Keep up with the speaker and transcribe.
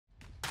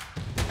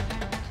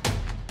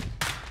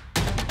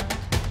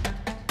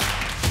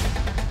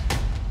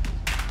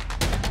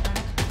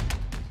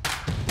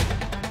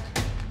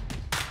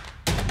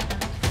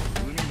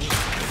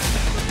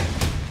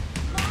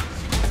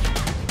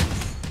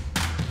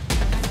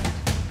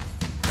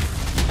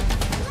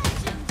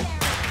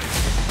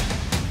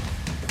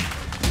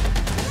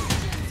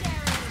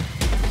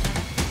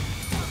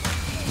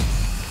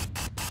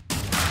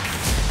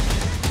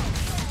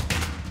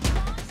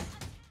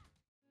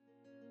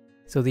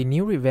So the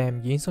new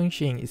revamped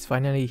Yi-Song-Shin is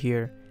finally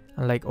here,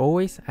 and like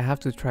always, I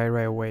have to try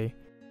right away.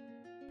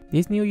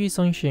 This new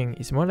Yi-Song-Shin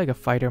is more like a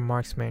fighter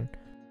marksman,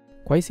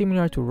 quite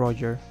similar to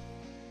Roger.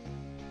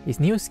 His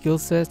new skill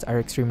sets are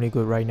extremely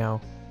good right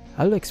now.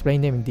 I'll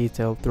explain them in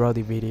detail throughout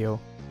the video.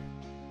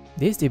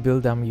 This is the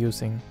build I'm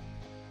using.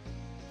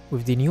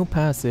 With the new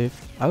passive,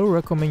 I will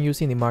recommend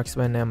using the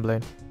marksman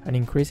emblem and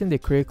increasing the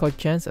critical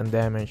chance and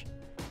damage.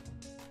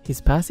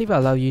 His passive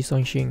allows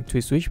Yi-Song-Shin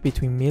to switch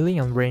between melee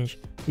and range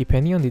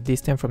depending on the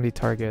distance from the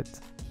target.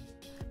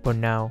 But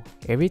now,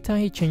 every time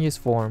he changes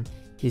form,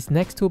 his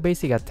next two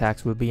basic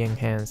attacks will be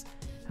enhanced,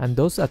 and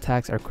those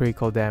attacks are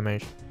critical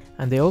damage,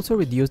 and they also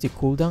reduce the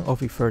cooldown of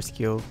his first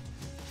skill.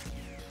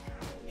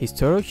 His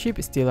turtle ship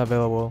is still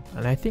available,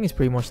 and I think it's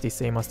pretty much the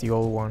same as the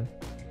old one.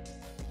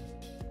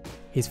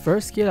 His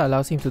first skill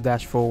allows him to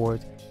dash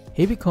forward.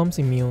 He becomes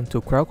immune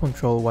to crowd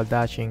control while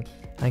dashing,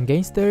 and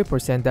gains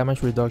 30%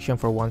 damage reduction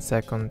for 1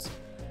 second,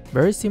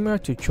 very similar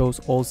to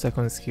Cho's old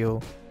second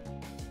skill.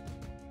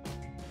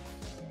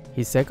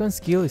 His second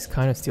skill is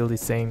kind of still the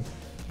same,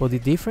 but the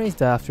difference is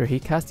that after he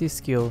casts this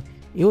skill,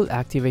 it will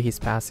activate his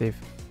passive,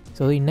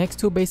 so the next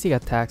two basic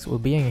attacks will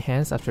be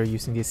enhanced after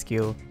using this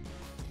skill.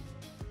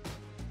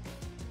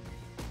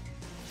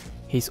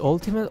 His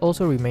ultimate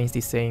also remains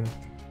the same.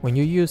 When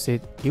you use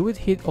it, it would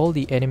hit all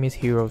the enemy's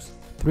heroes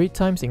 3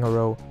 times in a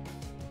row.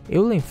 It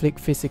will inflict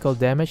physical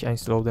damage and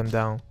slow them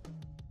down.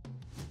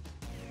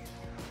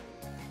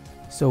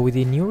 So with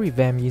the new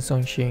revamped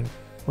Yi-Song-Shin,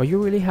 what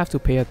you really have to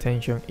pay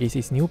attention is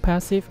his new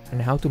passive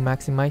and how to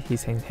maximize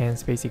his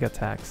enhanced basic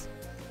attacks.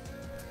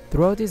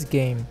 Throughout this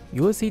game,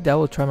 you will see that I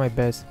will try my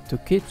best to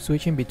keep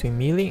switching between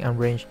melee and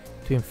range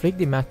to inflict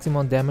the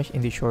maximum damage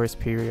in the shortest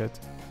period.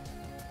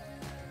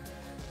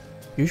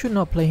 You should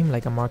not play him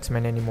like a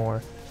marksman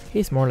anymore.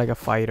 He's more like a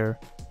fighter.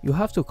 You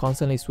have to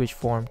constantly switch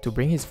form to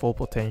bring his full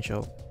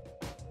potential.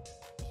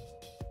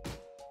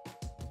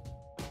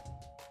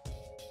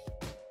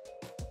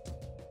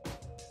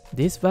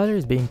 This Valor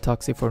is being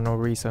toxic for no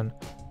reason,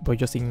 but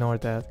just ignore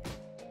that.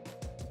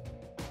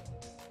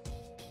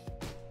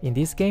 In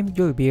this game,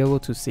 you'll be able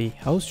to see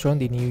how strong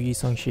the new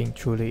Yi-Song-Shin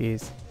truly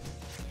is.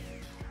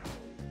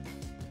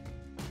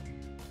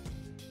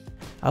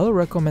 I will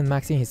recommend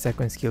maxing his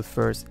second skill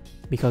first,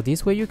 because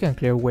this way you can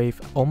clear wave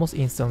almost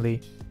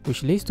instantly,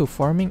 which leads to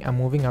farming and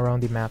moving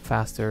around the map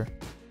faster.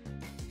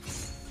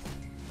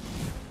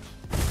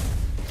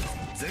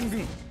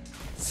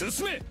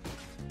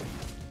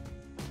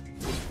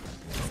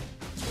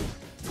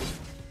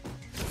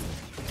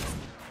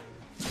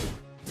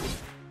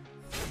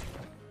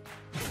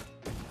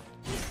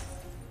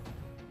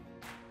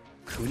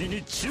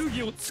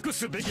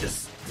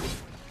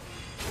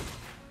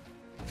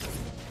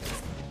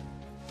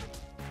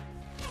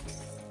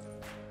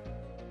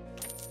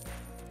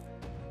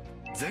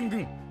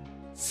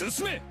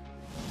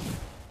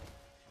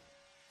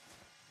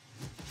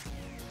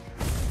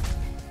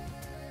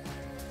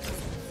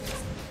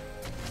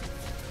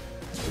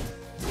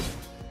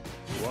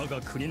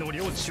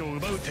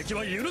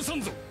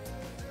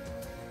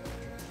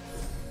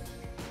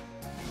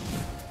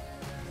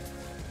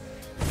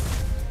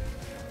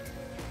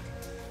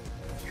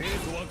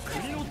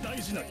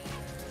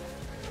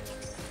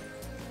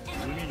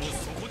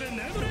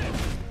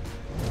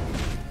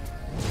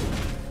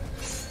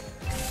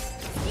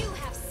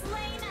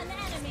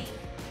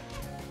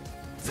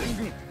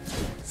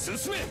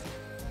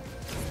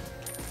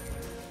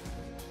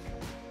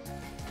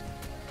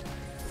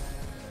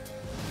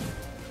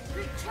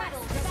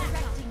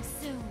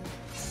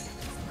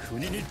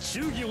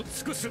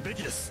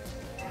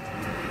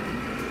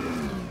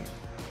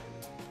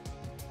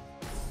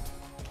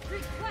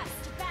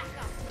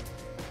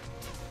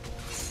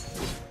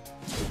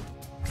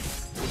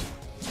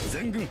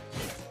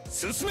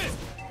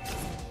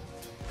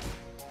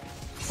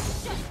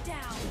 Shut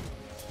down.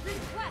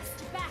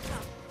 Request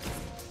backup.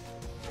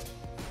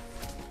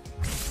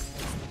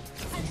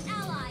 An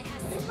ally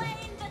has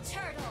slain the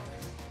turtle.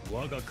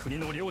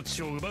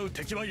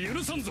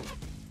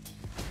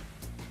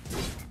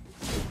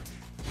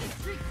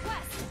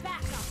 Request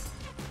backup.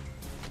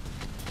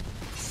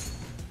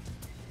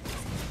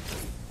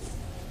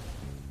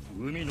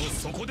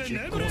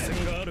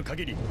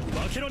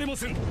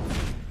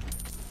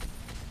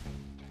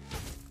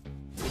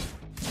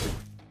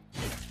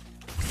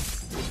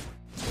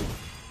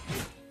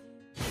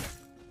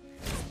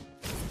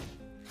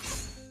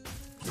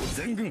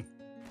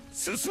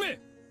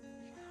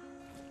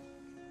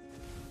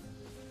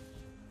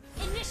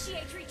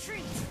 Initiate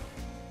retreat.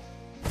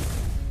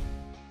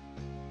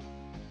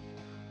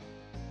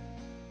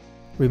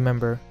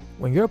 Remember,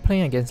 when you're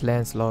playing against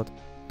Lancelot,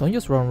 don't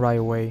just run right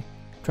away.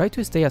 Try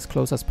to stay as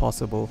close as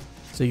possible,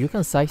 so you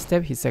can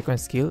sidestep his second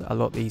skill a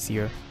lot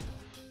easier.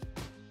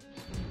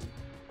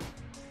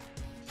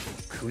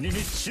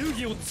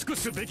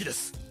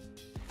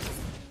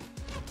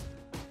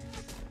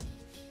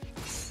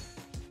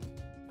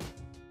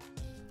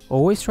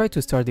 Always try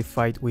to start the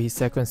fight with his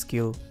second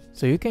skill,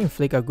 so you can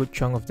inflict a good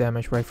chunk of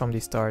damage right from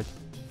the start.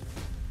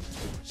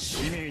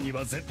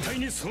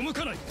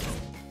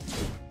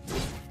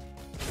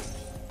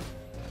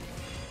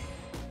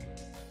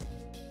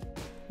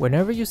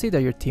 Whenever you see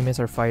that your teammates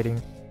are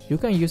fighting, you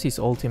can use his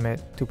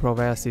ultimate to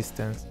provide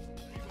assistance.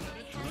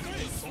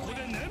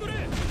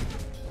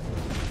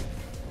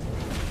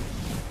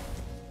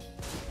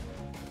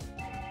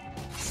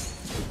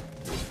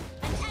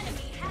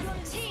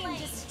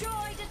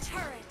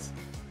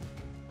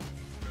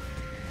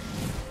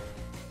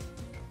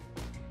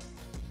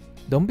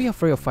 Don't be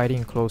afraid of fighting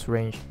in close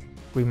range.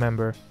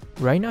 Remember,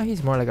 right now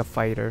he's more like a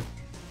fighter.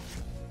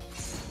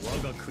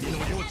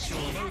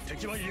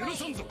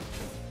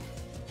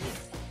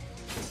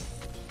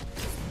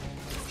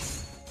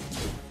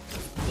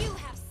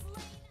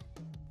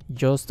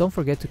 Just don't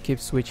forget to keep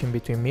switching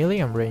between melee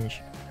and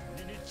range.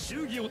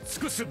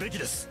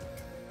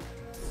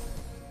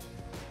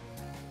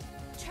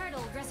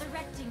 Turtle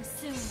resurrecting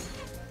soon.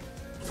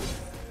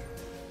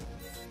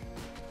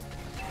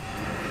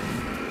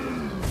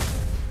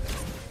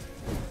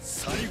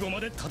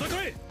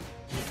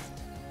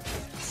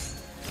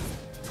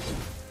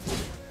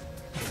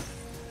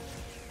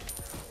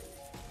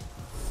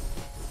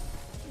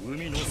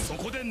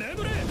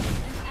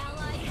 An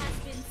ally has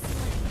been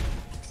slain.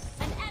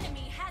 An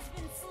enemy has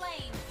been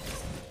slain.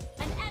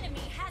 An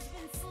enemy has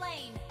been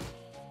slain.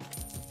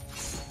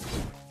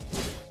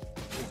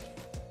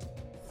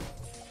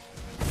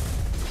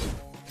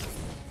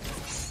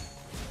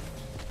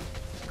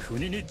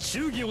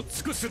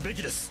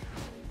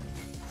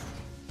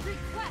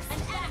 Request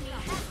an enemy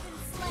has been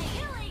slain.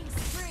 Killing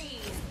spree.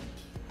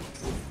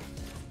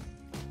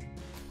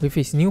 With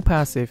his new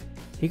passive,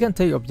 he can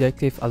take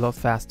objective a lot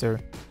faster.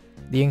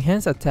 The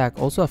enhanced attack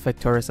also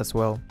affects turrets as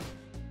well.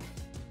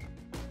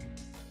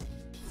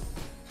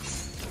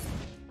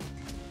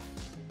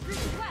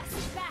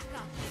 Request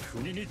backup.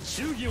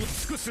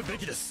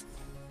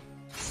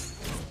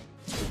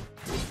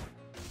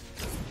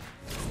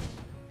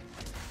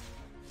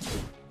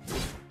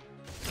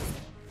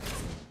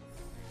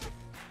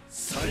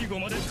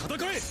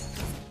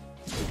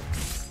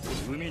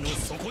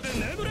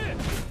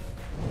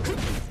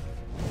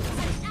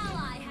 An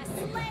ally has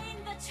slain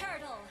the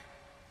turtle.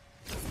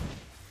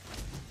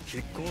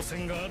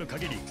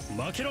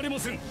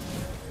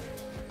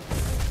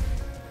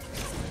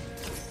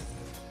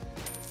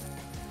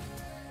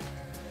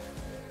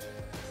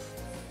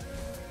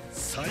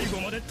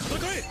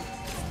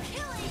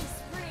 Killing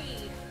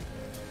spree.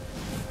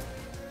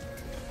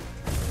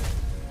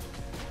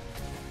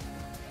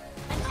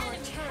 An enemy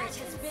turret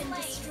has been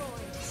destroyed.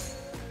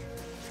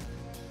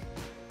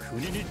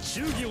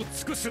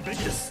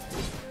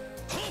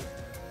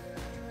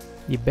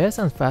 The best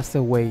and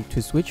fastest way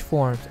to switch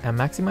forms and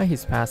maximize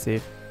his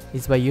passive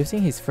is by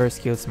using his first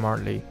skill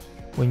smartly.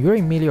 When you're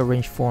in melee or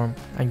range form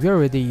and you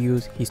already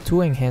use his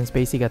 2 enhanced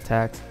basic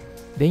attacks,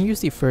 then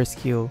use the first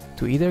skill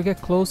to either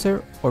get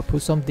closer or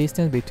put some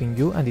distance between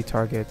you and the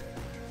target.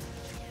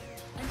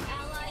 An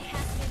ally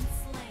has been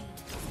slain.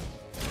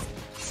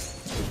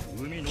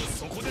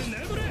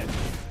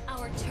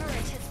 Our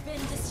turret has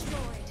been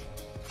destroyed.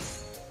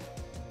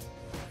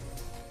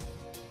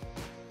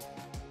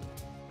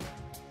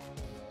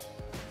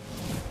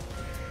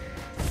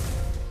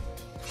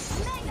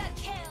 Mega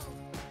kill.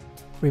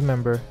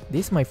 Remember,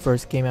 this is my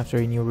first game after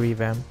a new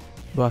revamp,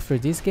 but after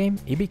this game,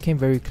 it became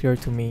very clear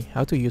to me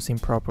how to use him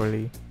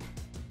properly.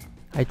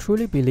 I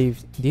truly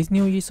believe this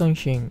new Yi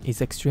Song-shin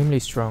is extremely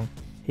strong.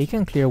 He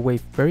can clear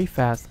wave very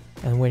fast,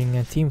 and when in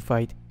a team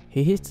fight,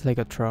 he hits like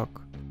a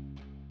truck.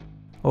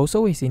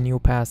 Also with his new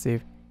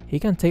passive, he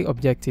can take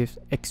objectives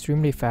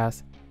extremely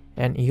fast,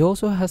 and he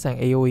also has an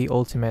AoE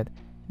ultimate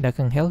that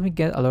can help me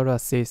get a lot of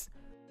assists,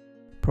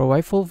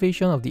 provide full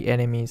vision of the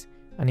enemies,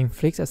 and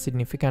inflicts a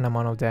significant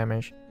amount of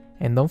damage.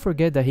 And don't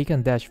forget that he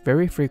can dash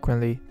very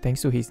frequently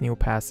thanks to his new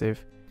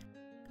passive.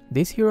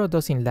 This hero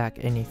doesn't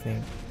lack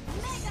anything.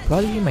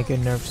 Probably he might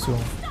get nerfed soon.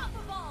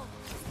 Unstoppable.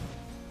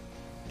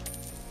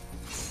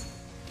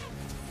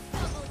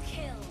 Double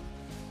kill.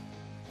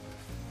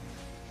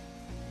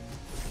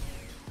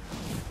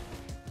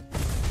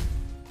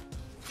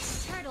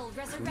 Turtle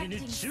resurrecting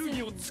soon.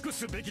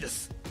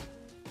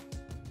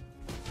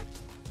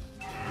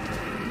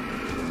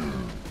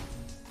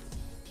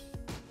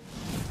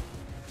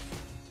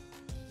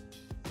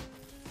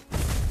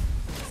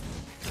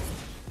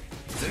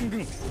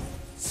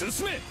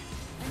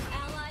 An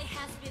ally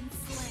has been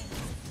slain.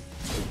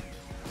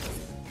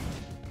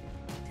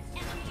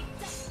 Enemy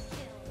double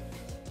kill.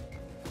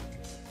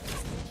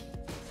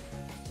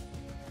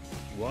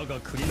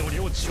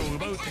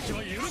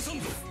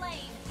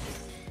 Slain.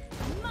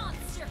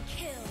 Monster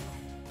kill.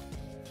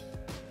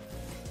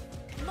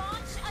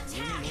 Launch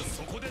attack.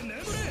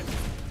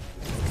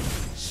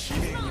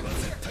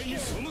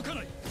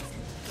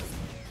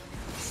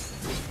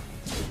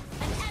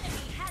 An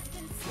enemy has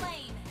been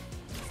slain.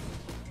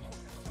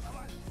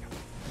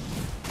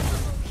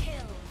 Double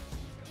kill.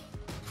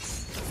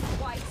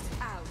 Wiped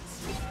out.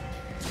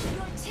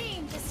 Your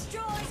team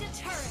destroyed a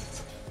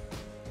turret.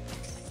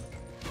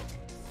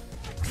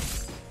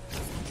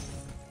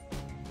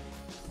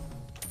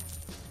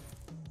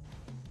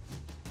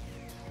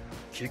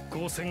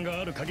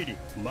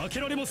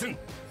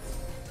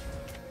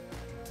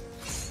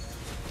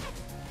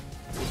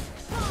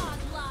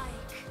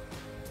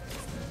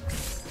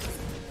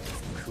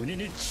 国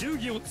に忠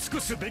義を尽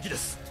くすべきで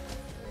す。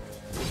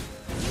 You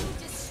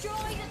destroy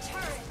the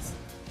turret.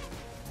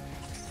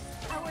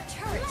 Our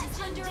turret is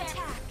under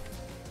attack.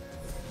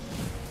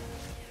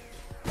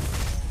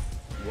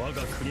 我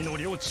が国の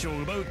領地を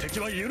奪う敵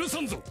は許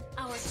さんぞ。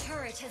 Our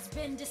turret has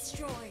been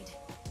destroyed.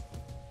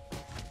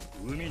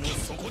 海の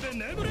底で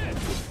眠れ。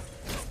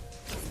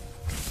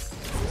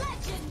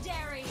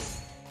 Legendary.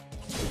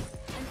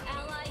 An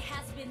ally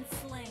has been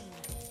slain.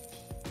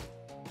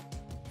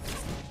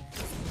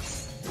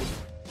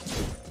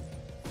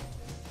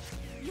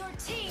 Your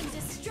team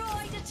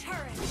destroyed a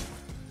turret.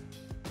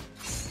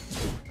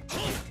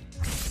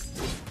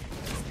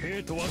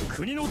 兵とは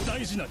国の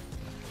大事なり。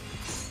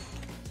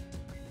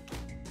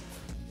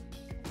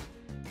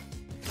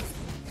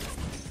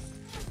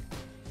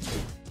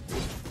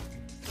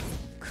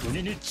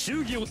 国に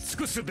忠義を尽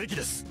くすべき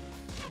です。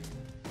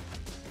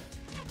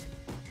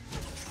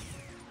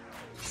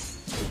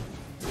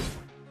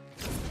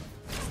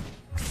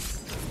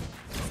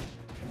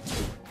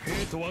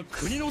兵とは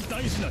国の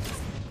大事なり。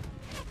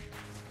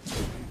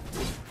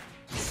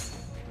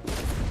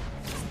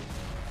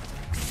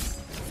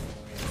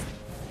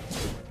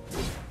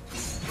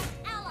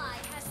 Ally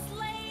has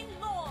slain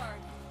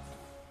Lord.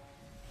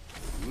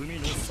 海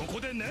の底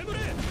で眠れ。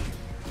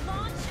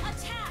 Launch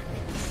attack.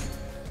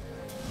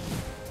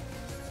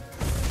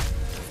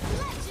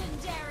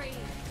 Legendary.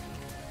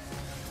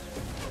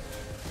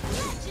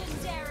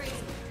 Legendary.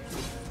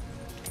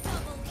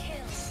 Double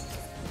kill.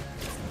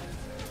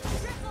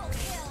 Triple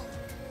kill.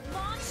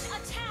 Launch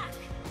attack.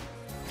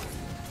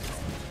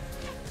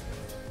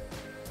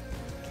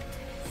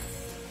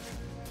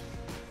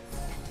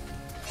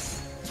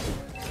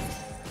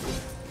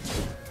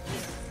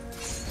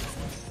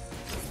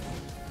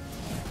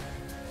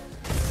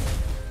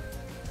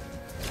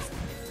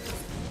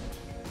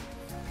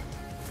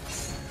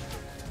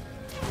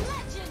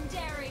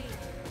 Legendary.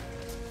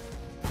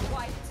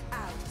 Wiped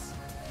out.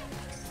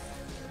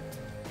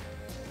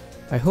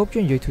 I hope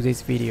you enjoyed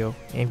today's video,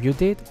 and if you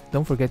did,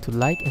 don't forget to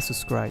like and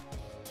subscribe.